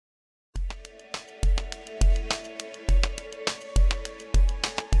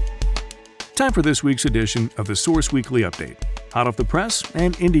Time for this week's edition of the Source Weekly Update, hot off the press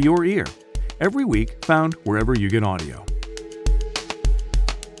and into your ear. Every week, found wherever you get audio.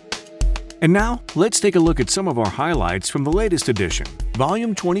 And now, let's take a look at some of our highlights from the latest edition,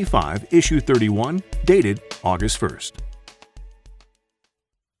 Volume 25, Issue 31, dated August 1st.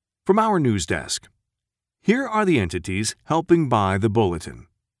 From our news desk, here are the entities helping buy the Bulletin.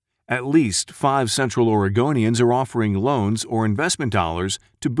 At least 5 Central Oregonians are offering loans or investment dollars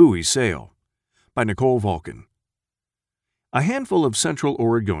to buoy sale. By Nicole Vulcan. A handful of Central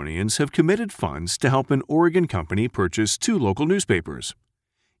Oregonians have committed funds to help an Oregon company purchase 2 local newspapers.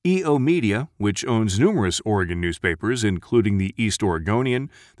 EO Media, which owns numerous Oregon newspapers including the East Oregonian,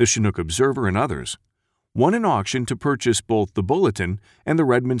 the Chinook Observer, and others, won an auction to purchase both the Bulletin and the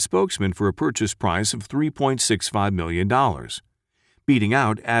Redmond Spokesman for a purchase price of $3.65 million, beating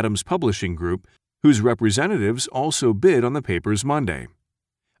out Adams Publishing Group, whose representatives also bid on the papers Monday.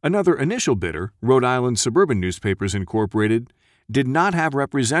 Another initial bidder, Rhode Island Suburban Newspapers Incorporated, did not have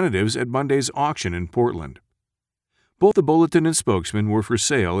representatives at Monday's auction in Portland. Both the Bulletin and Spokesman were for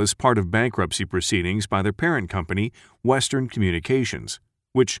sale as part of bankruptcy proceedings by their parent company, Western Communications,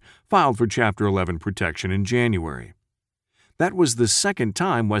 which filed for Chapter 11 protection in January. That was the second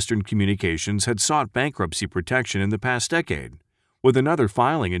time Western Communications had sought bankruptcy protection in the past decade, with another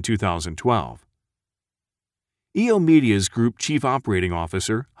filing in 2012. EO Media's Group Chief Operating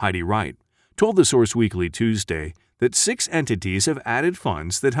Officer, Heidi Wright, told the Source Weekly Tuesday that 6 entities have added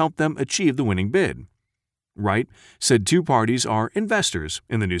funds that helped them achieve the winning bid. Wright said 2 parties are investors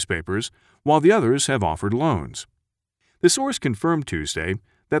in the newspapers, while the others have offered loans. The source confirmed Tuesday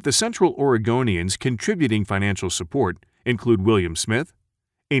that the Central Oregonians contributing financial support include William Smith,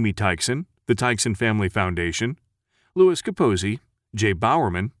 Amy Tykson, the Tykson Family Foundation, Louis Capozzi, Jay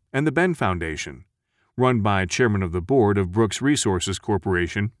Bowerman, and the Ben Foundation, run by Chairman of the Board of Brooks Resources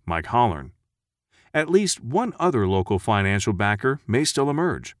Corporation, Mike Hollern. At least one other local financial backer may still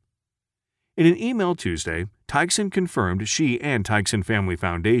emerge. In an email Tuesday, Tykson confirmed she and Tykson Family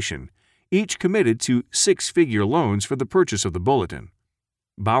Foundation each committed to 6-figure loans for the purchase of the Bulletin.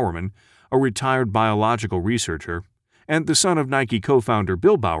 Bowerman, a retired biological researcher, and the son of Nike co-founder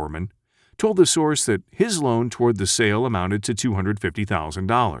Bill Bowerman, told the source that his loan toward the sale amounted to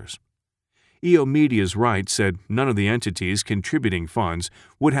 $250,000. EO Media's Wright said none of the entities contributing funds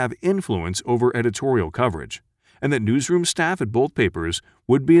would have influence over editorial coverage, and that newsroom staff at both papers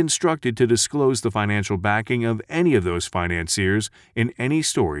would be instructed to disclose the financial backing of any of those financiers in any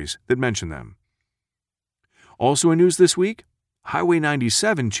stories that mention them. Also in news this week, Highway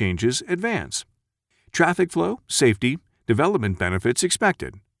 97 changes advance. Traffic flow, safety, development benefits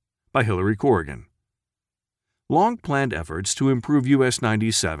expected. By Hillary Corrigan. Long-planned efforts to improve US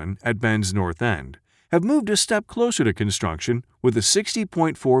 97 at Bend's North End have moved a step closer to construction with a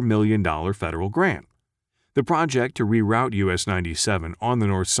 $60.4 million federal grant. The project to reroute US 97 on the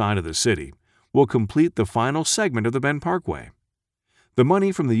north side of the city will complete the final segment of the Bend Parkway. The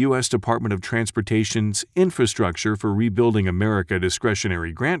money from the U.S. Department of Transportation's Infrastructure for Rebuilding America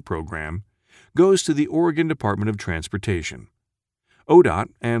discretionary grant program goes to the Oregon Department of Transportation. ODOT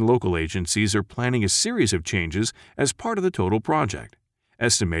and local agencies are planning a series of changes as part of the total project,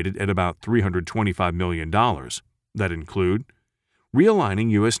 estimated at about $325 million, that include realigning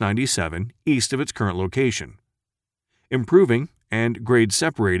US 97 east of its current location, improving and grade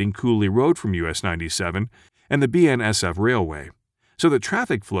separating Cooley Road from US 97 and the BNSF Railway, so that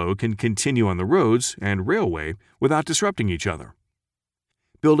traffic flow can continue on the roads and railway without disrupting each other,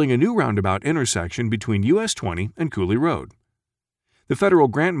 building a new roundabout intersection between US 20 and Cooley Road. The federal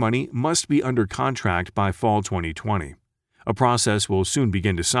grant money must be under contract by fall 2020. A process will soon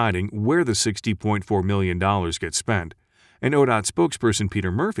begin deciding where the $60.4 million gets spent, and ODOT spokesperson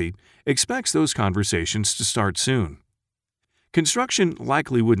Peter Murphy expects those conversations to start soon. Construction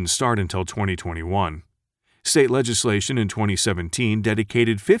likely wouldn't start until 2021. State legislation in 2017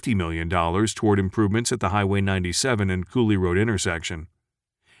 dedicated $50 million toward improvements at the Highway 97 and Cooley Road intersection.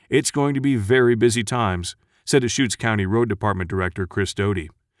 It's going to be very busy times, said Deschutes County Road Department Director Chris Doty,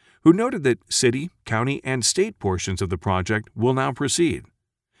 who noted that city, county, and state portions of the project will now proceed.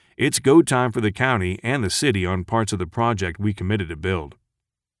 It's go time for the county and the city on parts of the project we committed to build.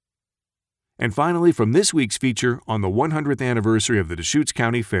 And finally, from this week's feature on the 100th anniversary of the Deschutes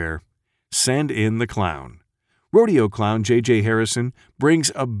County Fair, Send in the Clown. Rodeo clown J.J. Harrison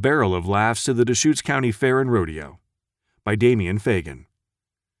brings a barrel of laughs to the Deschutes County Fair and Rodeo. By Damian Fagan.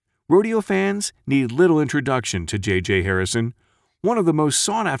 Rodeo fans need little introduction to J.J. Harrison, one of the most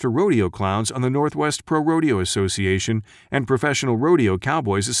sought-after rodeo clowns on the Northwest Pro Rodeo Association and Professional Rodeo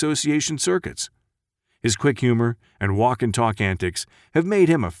Cowboys Association circuits. His quick humor and walk-and-talk antics have made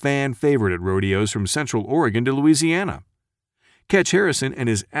him a fan favorite at rodeos from Central Oregon to Louisiana. Catch Harrison and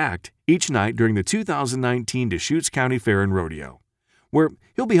his act each night during the 2019 Deschutes County Fair and Rodeo, where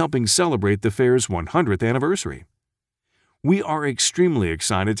he'll be helping celebrate the fair's 100th anniversary. "We are extremely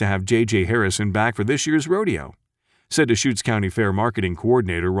excited to have J.J. Harrison back for this year's rodeo," said Deschutes County Fair Marketing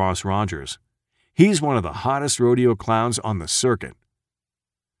Coordinator Ross Rogers. "He's one of the hottest rodeo clowns on the circuit."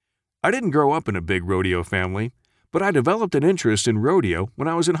 "I didn't grow up in a big rodeo family, but I developed an interest in rodeo when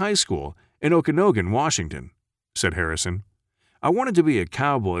I was in high school in Okanogan, Washington," said Harrison. "I wanted to be a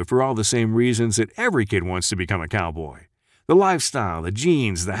cowboy for all the same reasons that every kid wants to become a cowboy: the lifestyle, the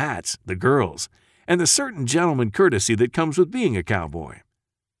jeans, the hats, the girls, and the certain gentleman courtesy that comes with being a cowboy."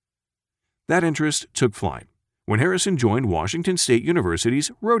 That interest took flight when Harrison joined Washington State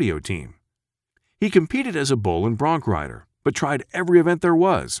University's rodeo team. He competed as a bull and bronc rider, but tried every event there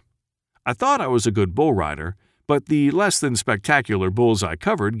was. "I thought I was a good bull rider, but the less than spectacular bulls I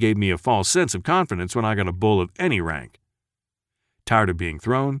covered gave me a false sense of confidence when I got a bull of any rank." Tired of being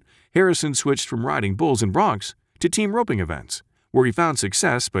thrown, Harrison switched from riding bulls and broncs to team roping events, where he found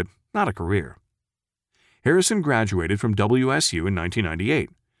success but not a career. Harrison graduated from WSU in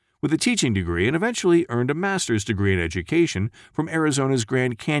 1998 with a teaching degree and eventually earned a master's degree in education from Arizona's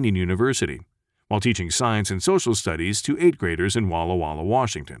Grand Canyon University, while teaching science and social studies to 8th graders in Walla Walla,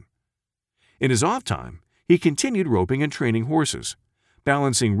 Washington. In his off time, he continued roping and training horses,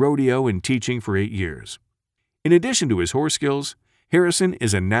 balancing rodeo and teaching for 8 years. In addition to his horse skills, Harrison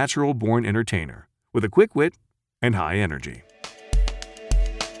is a natural-born entertainer with a quick wit and high energy.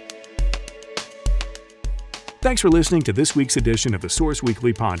 Thanks for listening to this week's edition of the Source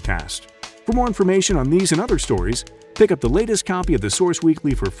Weekly podcast. For more information on these and other stories, pick up the latest copy of the Source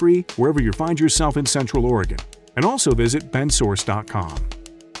Weekly for free wherever you find yourself in Central Oregon, and also visit bensource.com.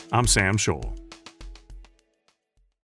 I'm Sam Scholl.